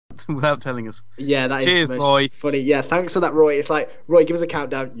without telling us. Yeah, that Cheers, is Roy. funny. Yeah, thanks for that, Roy. It's like, Roy, give us a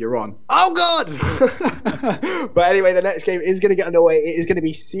countdown. You're on. Oh, God! But anyway, the next game is going to get underway. It is going to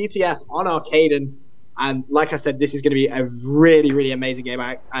be CTF on Arcaden. And like I said, this is going to be a really, really amazing game.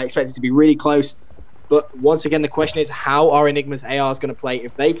 I expect it to be really close. But once again, the question is, how are eNigma's ARs going to play?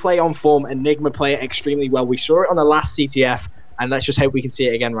 If they play on form, eNigma play it extremely well. We saw it on the last CTF, and let's just hope we can see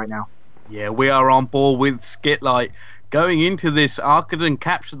it again right now. Yeah, we are on board with Skitlite. Going into this, Arcaden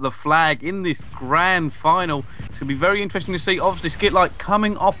captured the flag in this grand final. It's going to be very interesting to see. Obviously, Skitlite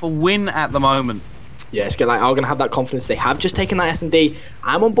coming off a win at the moment. Yeah, Skitlite are going to have that confidence. They have just taken that S&D.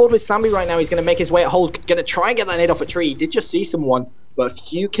 I'm on board with Sambi right now. He's going to make his way at hold. Going to try and get that nade off a tree. He did just see someone, but a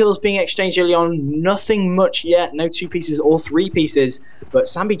few kills being exchanged early on. Nothing much yet. No 2 pieces or 3 pieces. But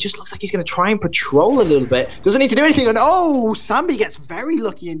Sambi just looks like he's going to try and patrol a little bit. Doesn't need to do anything. And oh, Sambi gets very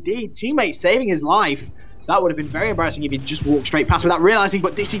lucky indeed. Teammate saving his life. That would have been very embarrassing if he just walked straight past without realizing,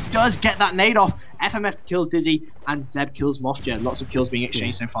 but Dizzy does get that nade off. FMF kills Dizzy, and Zeb kills Mofja. Lots of kills being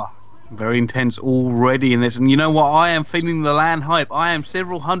exchanged so far. Very intense already in this. And you know what? I am feeling the LAN hype. I am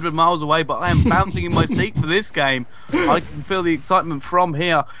several hundred miles away, but I am bouncing in my seat for this game. I can feel the excitement from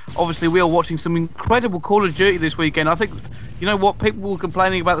here. Obviously, we are watching some incredible Call of Duty this weekend. I think, you know what? People were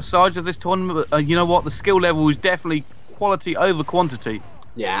complaining about the size of this tournament. But, you know what? The skill level is definitely quality over quantity.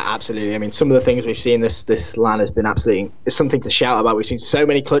 Yeah, absolutely. I mean, some of the things we've seen this LAN has been absolutely, it's something to shout about. We've seen so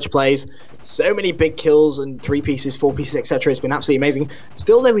many clutch plays, so many big kills and 3 pieces, 4 pieces, etc. It's been absolutely amazing.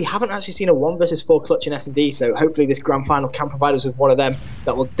 Still, though, we haven't actually seen a 1 versus 4 clutch in S&D, so hopefully this grand final can provide us with one of them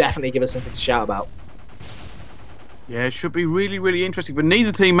that will definitely give us something to shout about. Yeah, it should be really, really interesting. But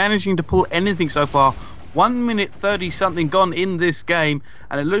neither team managing to pull anything so far. 1 minute 30 something gone in this game,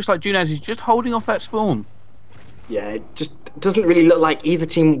 and it looks like Junaz is just holding off that spawn. Yeah, it just doesn't really look like either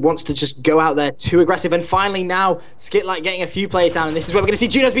team wants to just go out there too aggressive. And finally now, Skitlite getting a few players down. And this is where we're going to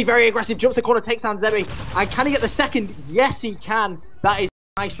see Junaz be very aggressive. Jumps the corner, takes down Zebi. And can he get the second? Yes, he can. That is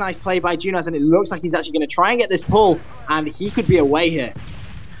a nice play by Junaz. And it looks like he's actually going to try and get this pull. And he could be away here.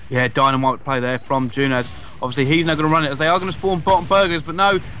 Yeah, dynamite play there from Junaz. Obviously, he's not going to run it as they are going to spawn bottom burgers, but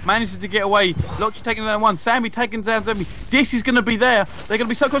no, manages to get away. Loxy taking down one, Sammy taking down Sammy. Dish is going to be there. They're going to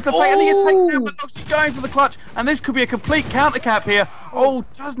be so close to the plate, and he gets taken down, but Loxy going for the clutch, and this could be a complete counter cap here. Oh,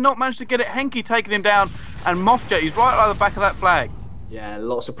 does not manage to get it. Henke taking him down, and Mofja is right at the back of that flag. Yeah,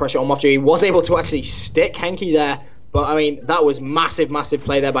 lots of pressure on Mofja. He was able to actually stick Henke there. But, I mean, that was massive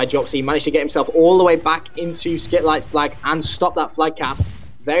play there by Joxy. He managed to get himself all the way back into Skitlite's flag and stop that flag cap.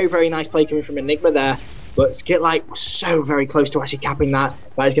 Very nice play coming from eNigma there. But Skitlite was so very close to actually capping that.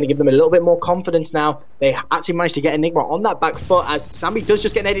 That is going to give them a little bit more confidence now. They actually managed to get eNigma on that back foot as Sambi does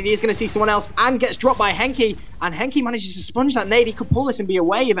just get naded. He is going to see someone else and gets dropped by Henke. And Henke manages to sponge that nade. He could pull this and be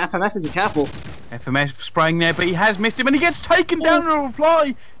away if FMF isn't careful. FMF spraying there, but he has missed him and he gets taken down in a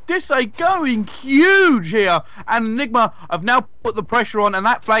reply. Disse going huge here. And eNigma have now put the pressure on and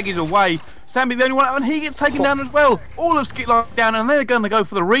that flag is away. Sambi the only one, and he gets taken down as well. All of Skitlite down, and they're going to go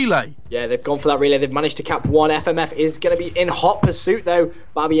for the relay. Yeah, they've gone for that relay. They've managed to cap one. FMF is going to be in hot pursuit, though.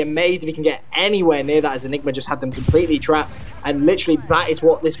 But I'll be amazed if he can get anywhere near that, as eNigma just had them completely trapped. And literally, that is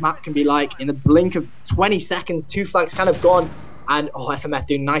what this map can be like. In the blink of 20 seconds, 2 flags kind of gone. And, oh, FMF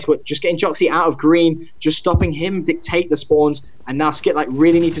doing nice work. Just getting Joxy out of green. Just stopping him dictate the spawns. And now Skitlite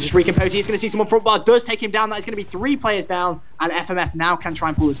really needs to just recompose. He's going to see someone front bar. Does take him down. That is going to be 3 players down. And FMF now can try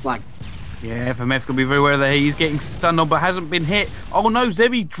and pull his flag. Yeah, FMF can be very aware that he's getting stunned on, but hasn't been hit. Oh no,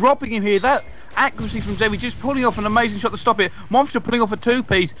 Zebi dropping him here. That accuracy from Zebi, just pulling off an amazing shot to stop it. Monster putting off a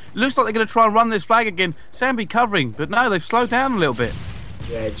 2-piece. Looks like they're going to try and run this flag again. Sambi covering, but no, they've slowed down a little bit.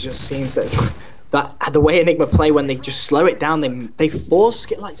 Yeah, it just seems that the way eNigma play, when they just slow it down, they force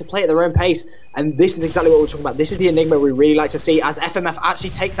Skitlite to play at their own pace. And this is exactly what we're talking about. This is the eNigma we really like to see, as FMF actually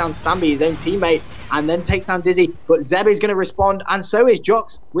takes down Sambi, his own teammate, and then takes down Dizzy. But Zeb is going to respond, and so is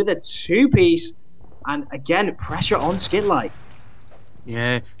Jox with a 2-piece. And again, pressure on Skitlite.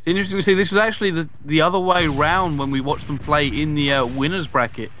 Yeah, it's interesting to see. This was actually the other way round when we watched them play in the winners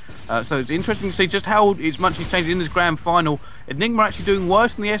bracket. So it's interesting to see just how it's much changed in this grand final. eNigma actually doing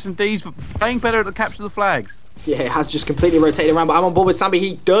worse than the S&Ds, but playing better at the capture of the flags. Yeah, it has just completely rotated around, but I'm on board with Sambi.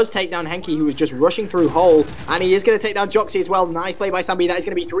 He does take down Henke, who was just rushing through hole, and he is going to take down Joxy as well. Nice play by Sambi. That is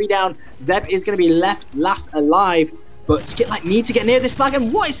going to be 3 down. Zeb is going to be left last alive, but Skitlite need to get near this flag,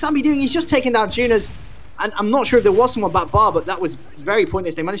 and what is Sambi doing? He's just taking down Tuners. And I'm not sure if there was someone back bar, but that was very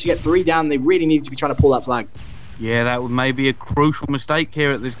pointless. They managed to get 3 down. They really needed to be trying to pull that flag. Yeah, that may be a crucial mistake here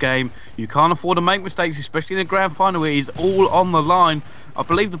at this game. You can't afford to make mistakes, especially in the grand final. It is all on the line. I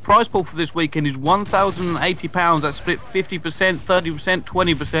believe the prize pool for this weekend is £1,080. That's split 50%, 30%,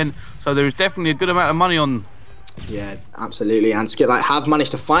 20%. So there is definitely a good amount of money on. Yeah, absolutely. And Skitlite have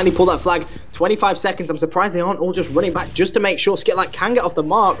managed to finally pull that flag. 25 seconds. I'm surprised they aren't all just running back just to make sure Skitlite can get off the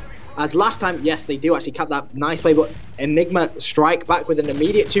mark. As last time, yes, they do actually cap that. Nice play, but eNigma strike back with an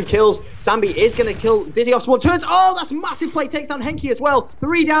immediate 2 kills. Sambi is going to kill Dizzy off spawn. Turns. Oh, that's a massive play. Takes down Henki as well.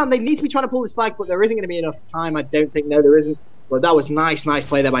 3 down. They need to be trying to pull this flag, but there isn't going to be enough time. I don't think. No, there isn't. But that was nice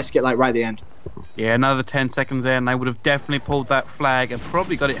play there by Skitlite right at the end. Yeah, another 10 seconds there, and they would have definitely pulled that flag and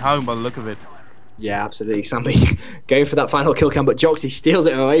probably got it home by the look of it. Yeah, absolutely. Sambi going for that final kill cam, but Joxy steals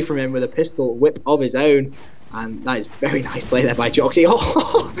it away from him with a pistol whip of his own. And that is very nice play there by Joxy.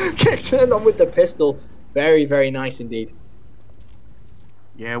 Oh, get turned on with the pistol. Very, very nice indeed.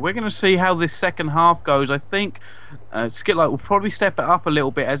 Yeah, we're going to see how this second half goes. I think Skitlite will probably step it up a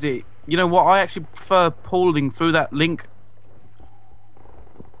little bit as it... You know what? I actually prefer pulling through that link.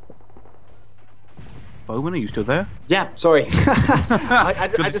 Bowman, are you still there? Yeah, sorry. I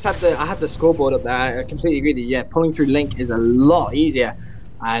just had the scoreboard up there. I completely agree that, yeah, pulling through link is a lot easier.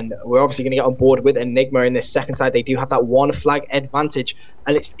 And we're obviously going to get on board with eNigma in this second side. They do have that 1 flag advantage,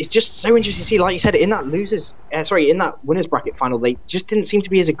 and it's just so interesting to see. Like you said, in that in that winners bracket final, they just didn't seem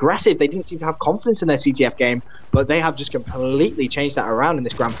to be as aggressive. They didn't seem to have confidence in their CTF game, but they have just completely changed that around in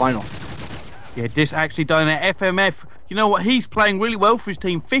this grand final. Yeah, this actually done at FMF. You know what? He's playing really well for his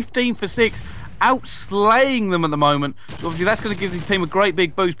team. 15 for 6, outslaying them at the moment. Obviously, that's going to give his team a great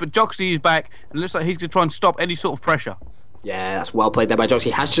big boost. But Joxy is back, and it looks like he's going to try and stop any sort of pressure. Yeah, that's well played there by Joxy. He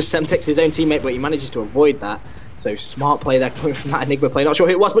has just Semtex his own teammate, but he manages to avoid that. So smart play there coming from that eNigma play. Not sure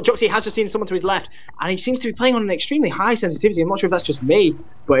who it was, but Joxy has just seen someone to his left, and he seems to be playing on an extremely high sensitivity. I'm not sure if that's just me,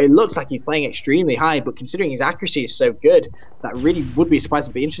 but it looks like he's playing extremely high. But considering his accuracy is so good, that really would be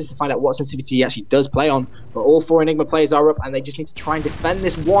surprising. But be interested to find out what sensitivity he actually does play on. But all 4 eNigma players are up, and they just need to try and defend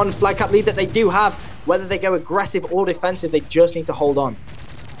this 1 flag cap lead that they do have. Whether they go aggressive or defensive, they just need to hold on.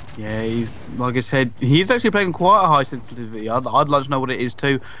 Yeah, he's, like I said, he's actually playing quite a high sensitivity. I'd like to know what it is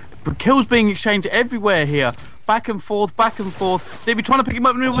too. But kills being exchanged everywhere here. Back and forth, back and forth. They'd be trying to pick him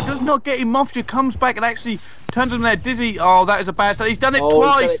up, but does not get him off. Just comes back and actually turns him there. Dizzy, oh, that is a bad start. He's done it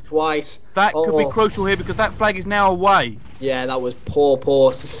twice. He's done it twice. That could be crucial here because that flag is now away. Yeah, that was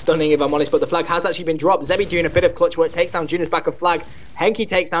poor, stunning if I'm honest. But the flag has actually been dropped. Zebby doing a bit of clutch work, takes down Junior's back of flag. Henki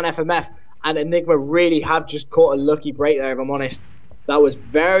takes down FMF. And eNigma really have just caught a lucky break there, if I'm honest. That was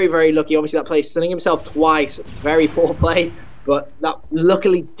very, very lucky. Obviously, that play stunning himself twice. Very poor play. But that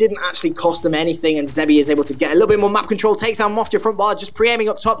luckily didn't actually cost them anything. And Zebby is able to get a little bit more map control. Takes down Mofja front bar, just pre-aiming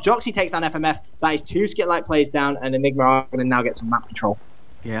up top. Joxy takes down FMF. That is 2 Skitlite plays down. And eNigma are going to now get some map control.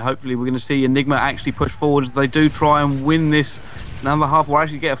 Yeah, hopefully we're going to see eNigma actually push forward as they do try and win this. Another half will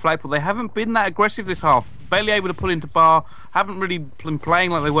actually get a flag pull. They haven't been that aggressive this half. Barely able to pull into bar. Haven't really been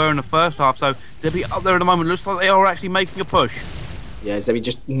playing like they were in the first half. So Zebby up there at the moment. Looks like they are actually making a push. Yeah, Zebby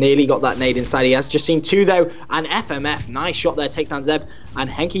just nearly got that nade inside. He has just seen 2 though, and FMF, nice shot there, takes down Zeb, and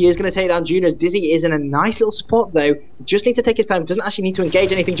Henki is going to take down Juniors. Dizzy is in a nice little spot though, just needs to take his time, doesn't actually need to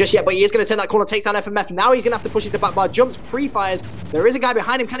engage anything just yet, but he is going to turn that corner, takes down FMF. Now he's going to have to push it to back bar, jumps, pre-fires, there is a guy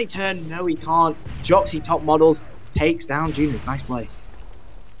behind him, can he turn? No, he can't. Joxy top models, takes down Juniors, nice play.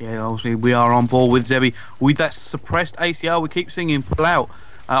 Yeah, obviously we are on board with Zebby. With that suppressed ACR, we keep seeing him pull out.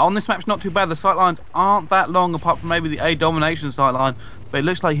 On this map, it's not too bad. The sight lines aren't that long, apart from maybe the A domination sight line. But it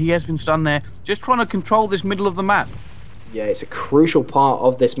looks like he has been stunned there, just trying to control this middle of the map. Yeah, it's a crucial part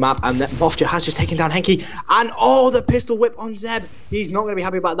of this map, and Mofja has just taken down Henki, and oh, the pistol whip on Zeb. He's not going to be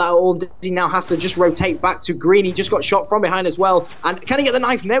happy about that at all. Dizzy now has to just rotate back to green. He just got shot from behind as well, and can he get the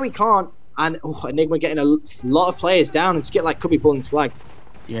knife? No, he can't. And eNigma getting a lot of players down, and Skitlite could be pulling this flag.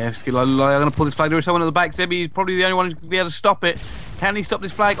 Yeah, Skitlite, I'm going to pull this flag. There is someone at the back. Zebby is probably the only one who's going to be able to stop it. Can he stop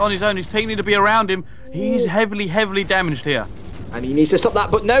this flag on his own? His team need to be around him. He's heavily damaged here. And he needs to stop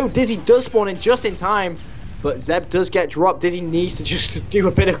that, but no, Dizzy does spawn in just in time. But Zeb does get dropped. Dizzy needs to just do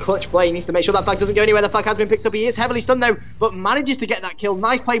a bit of clutch play. He needs to make sure that flag doesn't go anywhere. The flag has been picked up. He is heavily stunned though, but manages to get that kill.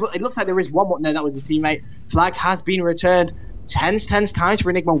 Nice play, but it looks like there is one more. No, that was his teammate. Flag has been returned. Tense times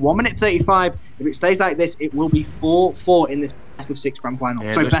for eNigma. 1 minute 35. If it stays like this, it will be 4-4 in this best of 6 grand final.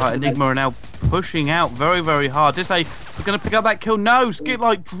 Yeah, looks like eNigma are now pushing out very hard. Just say we're going to pick up that kill. No,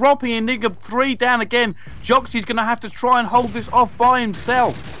 Skitlite dropping eNigma 3 down again. Joxy's going to have to try and hold this off by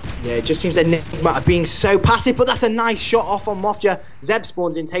himself. Yeah, it just seems eNigma are being so passive, but that's a nice shot off on Mofja. Zeb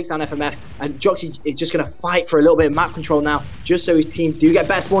spawns in, takes down FMF, and Joxy is just going to fight for a little bit of map control now, just so his team do get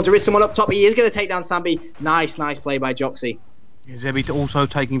better spawns. There is someone up top. He is going to take down Sambi. Nice play by Joxy. Yeah, Zebby also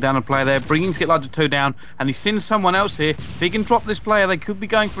taking down a player there, bringing Skitlite to 2 down, and he sends someone else here. If he can drop this player, they could be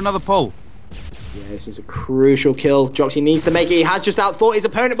going for another pull. Yeah, this is a crucial kill. Joxy needs to make it. He has just outthought his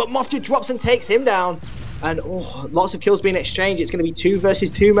opponent, but Mofja drops and takes him down. And lots of kills being exchanged. It's going to be 2 versus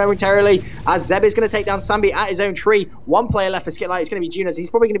 2 momentarily, as Zeb is going to take down Sambi at his own tree. One player left for Skitlite. It's going to be Junas. He's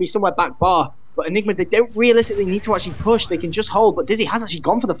probably going to be somewhere back bar. But eNigma, they don't realistically need to actually push. They can just hold. But Dizzy has actually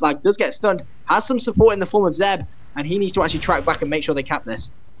gone for the flag, does get stunned, has some support in the form of Zeb, and he needs to actually track back and make sure they cap this.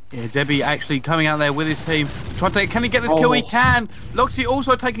 Yeah, Zebby actually coming out there with his team. Trying to take, can he get this kill? He can. Loxy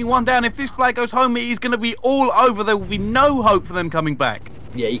also taking one down. If this flag goes home, he's going to be all over. There will be no hope for them coming back.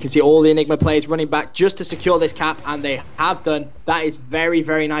 Yeah, you can see all the eNigma players running back just to secure this cap, and they have done. That is very,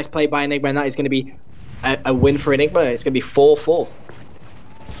 very nice play by eNigma, and that is going to be a win for eNigma. It's going to be 4-4.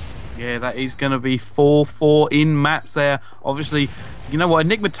 Yeah, that is going to be 4-4 in maps there. Obviously, you know what,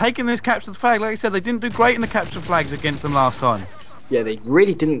 eNigma taking this capture flag, like I said, they didn't do great in the capture flags against them last time. Yeah, they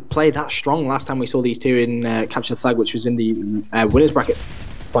really didn't play that strong last time we saw these two in capture the flag, which was in the winners bracket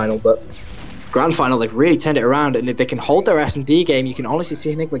final, but grand final, they've really turned it around, and if they can hold their S&D game, you can honestly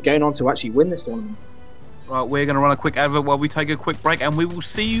see eNigma going on to actually win this tournament. Right, we're going to run a quick advert while we take a quick break, and we will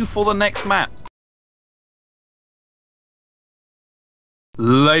see you for the next map.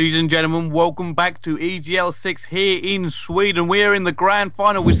 Ladies and gentlemen, welcome back to EGL6 here in Sweden. We are in the grand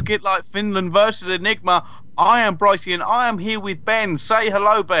final with Skitlite Finland versus eNigma. I am Brycey and I am here with Ben. Say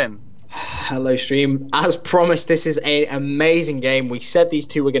hello, Ben. Hello, stream. As promised, this is an amazing game. We said these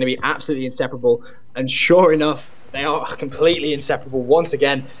two were going to be absolutely inseparable, and sure enough, they are completely inseparable. Once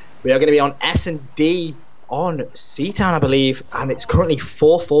again, we are going to be on S&D on C-Town, I believe, and it's currently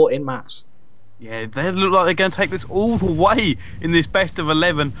 4-4 in maps. Yeah, they look like they're going to take this all the way in this best of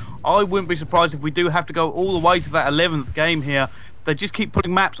 11. I wouldn't be surprised if we do have to go all the way to that 11th game here. They just keep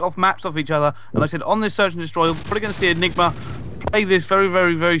putting maps off each other. And like I said, on this Search and Destroy, we're probably going to see eNigma play this very,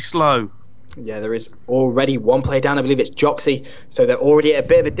 very, very slow. Yeah, there is already one player down. I believe it's Joxy. So they're already at a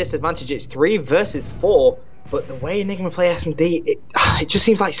bit of a disadvantage. It's 3 versus 4. But the way eNigma play S&D, it just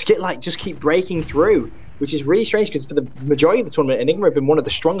seems like Skitlite just keep breaking through, which is really strange because for the majority of the tournament, eNigma have been one of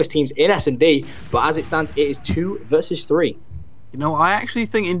the strongest teams in S&D, but as it stands, it is 2 versus 3. You know, I actually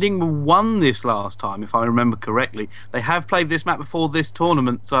think eNigma won this last time, if I remember correctly. They have played this map before this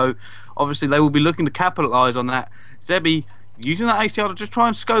tournament, so obviously they will be looking to capitalise on that. Zebby using that ACR to just try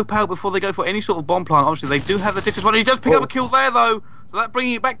and scope out before they go for any sort of bomb plant. Obviously, they do have the distance. He does pick up a kill there, though. So that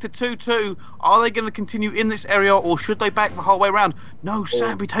bringing it back to 2-2. Are they going to continue in this area, or should they back the whole way around? No,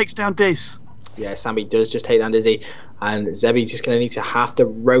 Sambi takes down Dis. Yeah, Sambi does just take down Dizzy, and Zebby's just going to have to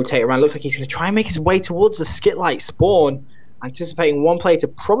rotate around. Looks like he's going to try and make his way towards the Skitlite spawn, anticipating one player to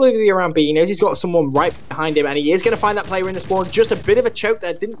probably be around B. He knows he's got someone right behind him, and he is going to find that player in the spawn. Just a bit of a choke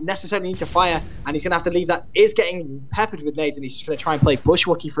there, didn't necessarily need to fire, and he's going to have to leave that. Is getting peppered with nades, and he's just going to try and play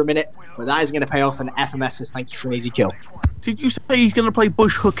Bushwookie for a minute, but that is going to pay off, and FMS says thank you for an easy kill. Did you say he's going to play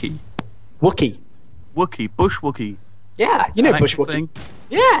Bushwookie? Wookie. Bushwookie. Yeah, you know Bushwookie.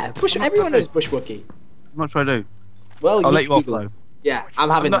 Yeah, everyone knows Bushwookie. I'm not sure I do. Well, I'll let you off though. Yeah, I'm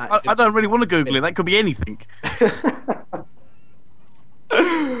having that. I don't really want to Google it. That could be anything.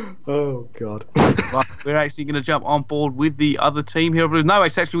 Oh god. Right, we're actually going to jump on board with the other team here. No,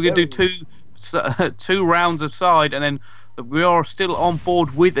 it's actually we're going to do two rounds of side, and then we are still on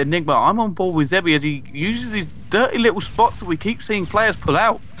board with eNigma. I'm on board with Zebby as he uses these dirty little spots that we keep seeing players pull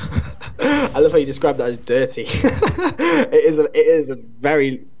out. I love how you describe that as dirty. It is a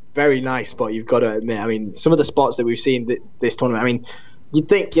very, very nice spot, you've got to admit. I mean, some of the spots that we've seen this tournament, I mean, you'd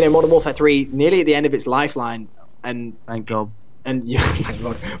think, you know, Modern Warfare 3 nearly at the end of its lifeline, and thank God. And yeah, thank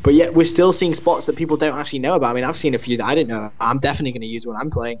God. But yet we're still seeing spots that people don't actually know about. I mean, I've seen a few that I didn't know. I'm definitely going to use when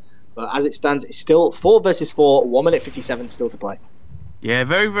I'm playing. But as it stands, it's still 4 versus 4, 1 minute 57 still to play. Yeah,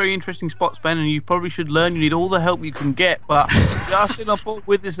 very, very interesting spots, Ben, and you probably should learn. You need all the help you can get, but you are still on board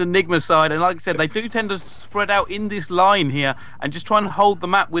with this eNigma side, and like I said, they do tend to spread out in this line here and just try and hold the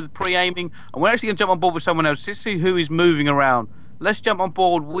map with pre-aiming, and we're actually going to jump on board with someone else to see who is moving around. Let's jump on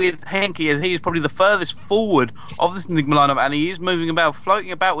board with Henke, as he is probably the furthest forward of this eNigma lineup, and he is moving about,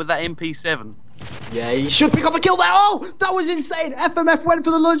 floating about with that MP7. Yeah, he should pick up a kill there. Oh, that was insane. FMF went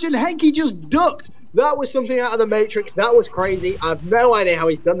for the lunge and Henke just ducked. That was something out of the Matrix. That was crazy. I have no idea how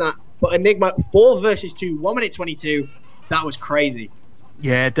he's done that. But eNigma, 4 versus 2, 1 minute 22. That was crazy.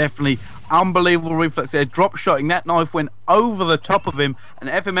 Yeah, definitely. Unbelievable reflex there. Drop shotting. That knife went over the top of him, and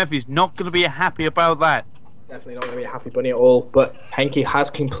FMF is not going to be happy about that. Definitely not going to be a happy bunny at all. But Henke has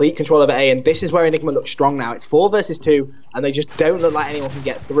complete control over A, and this is where eNigma looks strong now. It's 4 versus 2, and they just don't look like anyone can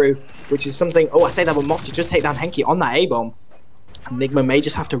get through, which is something. Oh, I say that with Moth to just take down Henke on that A bomb. eNigma may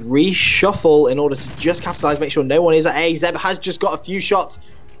just have to reshuffle in order to just capitalize, make sure no one is at A. Zeb has just got a few shots.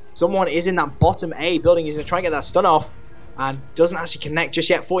 Someone is in that bottom A building. He's going to try and get that stun off, and doesn't actually connect just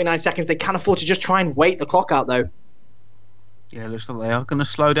yet. 49 seconds. They can afford to just try and wait the clock out, though. Yeah, looks like they are going to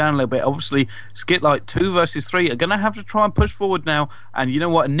slow down a little bit. Obviously, Skitlite 2 versus 3 are going to have to try and push forward now. And you know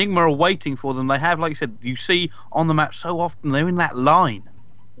what? eNigma are waiting for them. They have, like you said, you see on the map so often, they're in that line.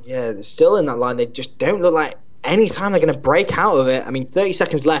 Yeah, they're still in that line. They just don't look like any time they're going to break out of it. I mean, 30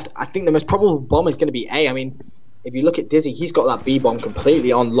 seconds left. I think the most probable bomb is going to be A. I mean, if you look at Dizzy, he's got that B bomb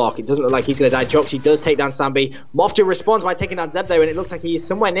completely on lock. It doesn't look like he's going to die. Joxy does take down Sambi. Mofja responds by taking down Zeb though, and it looks like he is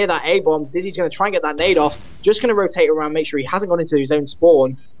somewhere near that A bomb. Dizzy's going to try and get that nade off. Just going to rotate around, make sure he hasn't gone into his own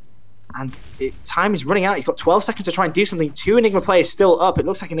spawn. And time is running out. He's got 12 seconds to try and do something. 2 eNigma players still up. It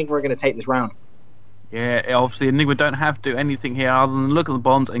looks like eNigma are going to take this round. Yeah, obviously eNigma don't have to do anything here other than look at the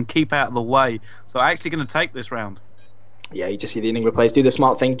bombs and keep out of the way. So actually going to take this round. Yeah, you just see the eNigma players do the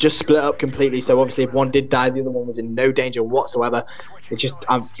smart thing, just split up completely. So obviously if one did die, the other one was in no danger whatsoever.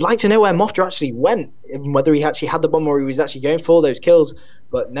 I'd like to know where Mofja actually went, whether he actually had the bomb or he was actually going for those kills.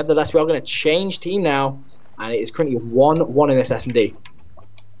 But nevertheless, we are going to change team now, and it is currently 1-1 in this S&D.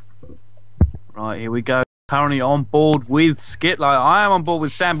 Right, here we go. Currently on board with Skitlite. I am on board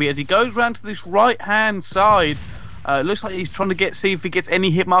with Sambi as he goes round to this right-hand side. It looks like he's trying to see if he gets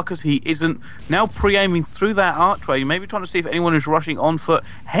any hit markers. He isn't. Now pre-aiming through that archway, maybe trying to see if anyone is rushing on foot.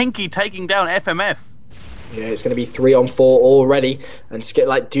 Henke taking down FMF. Yeah, it's going to be 3-on-4 already, and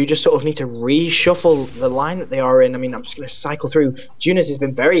Skitlite do just sort of need to reshuffle the line that they are in. I mean, I'm just going to cycle through. Junas has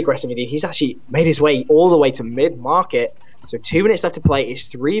been very aggressive indeed. He's actually made his way all the way to mid-market. So 2 minutes left to play. It's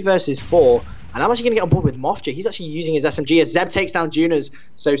 3 versus 4. And I'm actually going to get on board with Mofja. He's actually using his SMG as Zeb takes down Junas.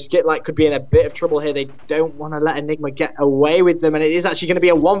 So Skitlite could be in a bit of trouble here. They don't want to let eNigma get away with them. And it is actually going to be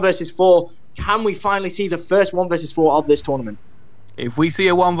a 1 versus 4. Can we finally see the first 1 versus 4 of this tournament? If we see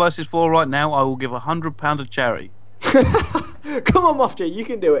a 1 versus 4 right now, I will give £100 of charity. Come on, Mofja, you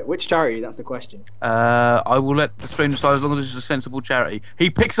can do it. Which charity? That's the question. I will let the stream decide as long as it's a sensible charity.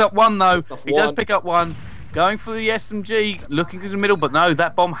 He picks up 1 though. He does pick up 1. Going for the SMG, looking to the middle, but no,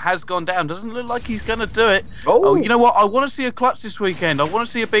 that bomb has gone down. Doesn't look like he's going to do it. Oh, you know what? I want to see a clutch this weekend. I want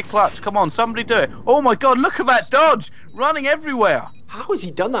to see a big clutch. Come on, somebody do it. Oh my God, look at that dodge. Running everywhere. How has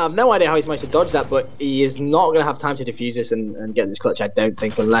he done that? I have no idea how he's managed to dodge that, but he is not going to have time to defuse this and get this clutch, I don't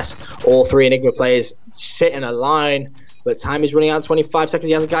think, unless all 3 eNigma players sit in a line. But time is running out, 25 seconds.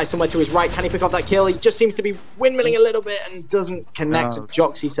 He has a guy somewhere to his right. Can he pick off that kill? He just seems to be windmilling a little bit and doesn't connect. So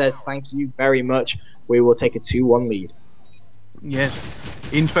Joxy says, thank you very much. We will take a 2-1 lead.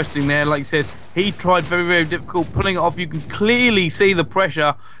 Yes, interesting there. Like you said, he tried very, very difficult pulling it off. You can clearly see the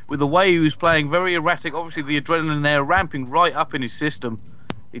pressure with the way he was playing. Very erratic. Obviously, the adrenaline there ramping right up in his system.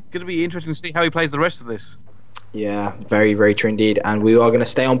 It's going to be interesting to see how he plays the rest of this. Yeah, very, very true indeed. And we are going to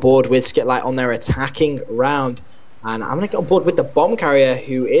stay on board with Skitlite on their attacking round. And I'm going to get on board with the bomb carrier,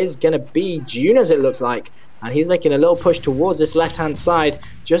 who is going to be Junas, it looks like. And he's making a little push towards this left-hand side.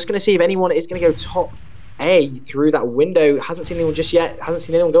 Just going to see if anyone is going to go top A through that window. Hasn't seen anyone just yet. Hasn't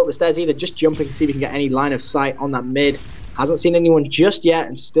seen anyone go up the stairs either. Just jumping to see if he can get any line of sight on that mid. Hasn't seen anyone just yet,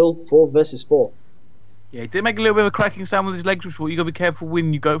 and still 4 versus 4. Yeah, he did make a little bit of a cracking sound with his legs, which is what you got to be careful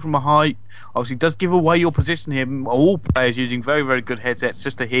when you go from a height. Obviously, it does give away your position here. All players using very, very good headsets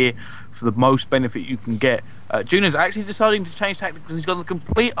just to hear for the most benefit you can get. Juna's actually deciding to change tactics because he's gone the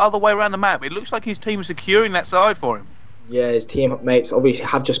complete other way around the map. It looks like his team is securing that side for him. Yeah, his teammates obviously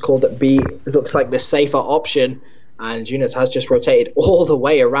have just called it B. It looks like the safer option. And Junas has just rotated all the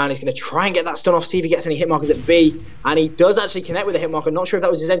way around. He's going to try and get that stun off, see if he gets any hit markers at B. And he does actually connect with a hit marker. Not sure if that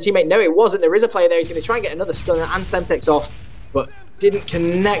was his own teammate. No, it wasn't. There is a player there. He's going to try and get another stun and Semtex off, but didn't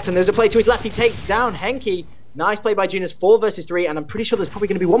connect. And there's a player to his left. He takes down Henke. Nice play by Junas, 4 versus 3. And I'm pretty sure there's probably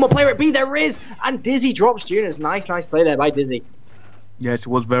going to be one more player at B. There is. And Dizzy drops Junas. Nice play there by Dizzy. Yes, it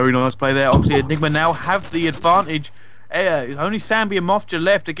was very nice play there. Obviously, eNigma now have the advantage. Only Sambi and Mofja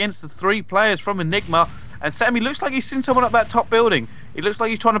left against the 3 players from eNigma. And Sammy looks like he's seen someone up that top building. It looks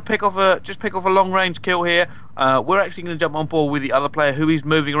like he's trying to pick off a long-range kill here. We're actually going to jump on board with the other player who is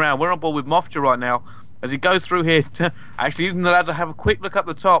moving around. We're on board with Mofja right now as he goes through here, actually using the ladder to have a quick look up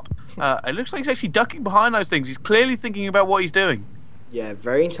the top. It looks like he's actually ducking behind those things. He's clearly thinking about what he's doing. Yeah,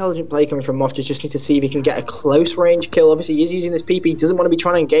 very intelligent play coming from Mofja. Just needs to see if he can get a close-range kill. Obviously, he is using this PP. He doesn't want to be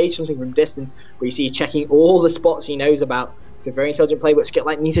trying to engage something from distance, but you see he's checking all the spots he knows about. It's a very intelligent play, but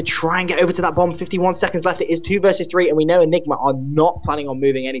Skitlite needs to try and get over to that bomb. 51 seconds left. It is 2 versus 3, and we know eNigma are not planning on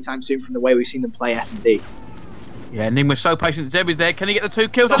moving anytime soon from the way we've seen them play S&D. Yeah, eNigma's so patient. Zeb is there. Can he get the 2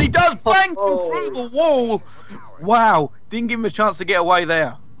 kills? And he does! Bang! From through the wall! Wow. Didn't give him a chance to get away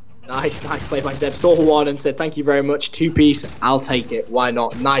there. Nice play by Zeb. Saw 1 and said, thank you very much. 2-piece. I'll take it. Why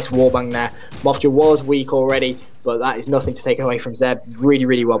not? Nice wallbang there. Mofja was weak already, but that is nothing to take away from Zeb. Really,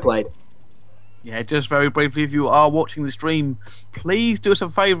 really well played. Yeah, just very briefly, if you are watching the stream, please do us a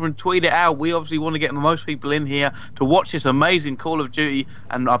favour and tweet it out. We obviously want to get the most people in here to watch this amazing Call of Duty,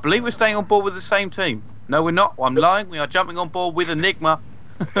 and I believe we're staying on board with the same team. No, we're not. I'm lying. We are jumping on board with eNigma.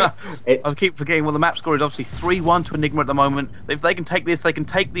 I keep forgetting what the map score is. Obviously 3-1 to eNigma at the moment. If they can take this, they can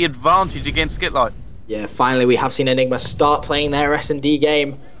take the advantage against Skitlite. Yeah, finally we have seen eNigma start playing their S&D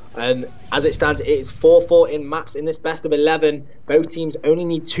game. And as it stands, it is 4-4 in maps in this best of 11. Both teams only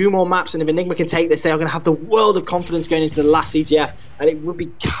need 2 more maps, and if eNigma can take this, they are going to have the world of confidence going into the last CTF. And it would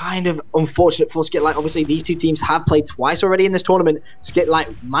be kind of unfortunate for Skitlite. Obviously, these two teams have played twice already in this tournament.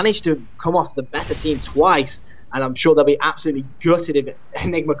 Skitlite managed to come off the better team twice, and I'm sure they'll be absolutely gutted if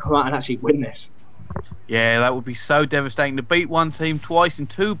eNigma come out and actually win this. Yeah, that would be so devastating to beat one team twice in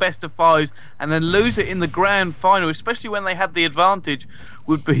 2 best-of-5s and then lose it in the grand final, especially when they had the advantage,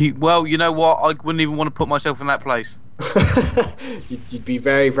 would be, well, you know what, I wouldn't even want to put myself in that place. You'd be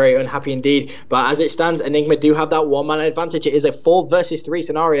very, very unhappy indeed. But as it stands, eNigma do have that 1-man advantage. It is a 4 versus 3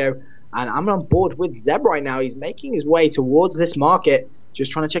 scenario, and I'm on board with Zeb right now. He's making his way towards this market,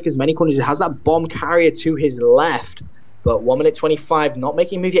 just trying to check as many corners. He has that bomb carrier to his left. But 1 minute 25, not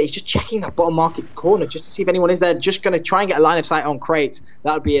making a move yet. He's just checking that bottom market corner just to see if anyone is there. Just going to try and get a line of sight on crates.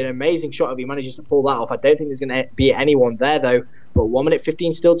 That would be an amazing shot if he manages to pull that off. I don't think there's going to be anyone there, though. But 1 minute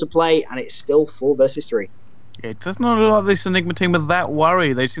 15 still to play, and it's still 4 versus 3. It does not look like this eNigma team are that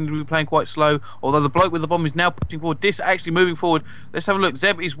worried. They seem to be playing quite slow, although the bloke with the bomb is now pushing forward. Dis actually moving forward. Let's have a look.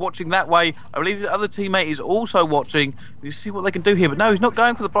 Zeb is watching that way. I believe his other teammate is also watching. You see what they can do here, but no, he's not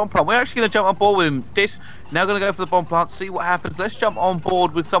going for the bomb plant. We're actually going to jump on board with him. Dis now going to go for the bomb plant, see what happens. Let's jump on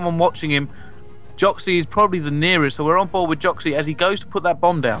board with someone watching him. Joxy is probably the nearest, so we're on board with Joxy as he goes to put that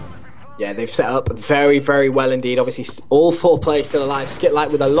bomb down. Yeah, they've set up very, very well indeed. Obviously, all 4 players still alive. Skitlite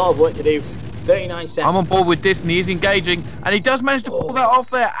with a lot of work to do. 39 seconds. I'm on board with this, and he is engaging, and he does manage to pull that off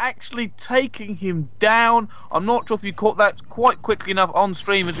there, actually taking him down. I'm not sure if you caught that quite quickly enough on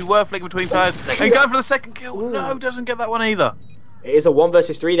stream as we were flicking between players. And going for the second kill. No, doesn't get that one either. It is a 1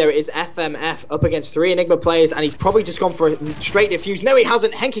 versus 3 there. It is FMF up against 3 eNigma players, and he's probably just gone for a straight defuse. No, he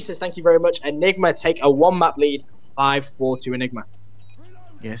hasn't. Henke says thank you very much. eNigma take a 1-map lead, 5-4 to eNigma.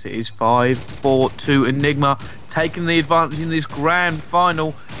 Yes, it is 5-4 to eNigma, taking the advantage in this grand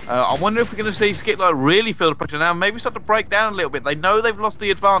final. I wonder if we're going to see Skitlite really feel the pressure now, maybe start to break down a little bit. They know they've lost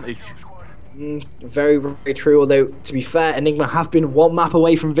the advantage. Very, very true, although, to be fair, eNigma have been 1 map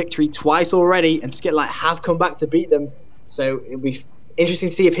away from victory twice already, and Skitlite have come back to beat them. So it'll be interesting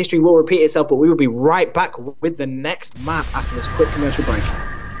to see if history will repeat itself, but we will be right back with the next map after this quick commercial break.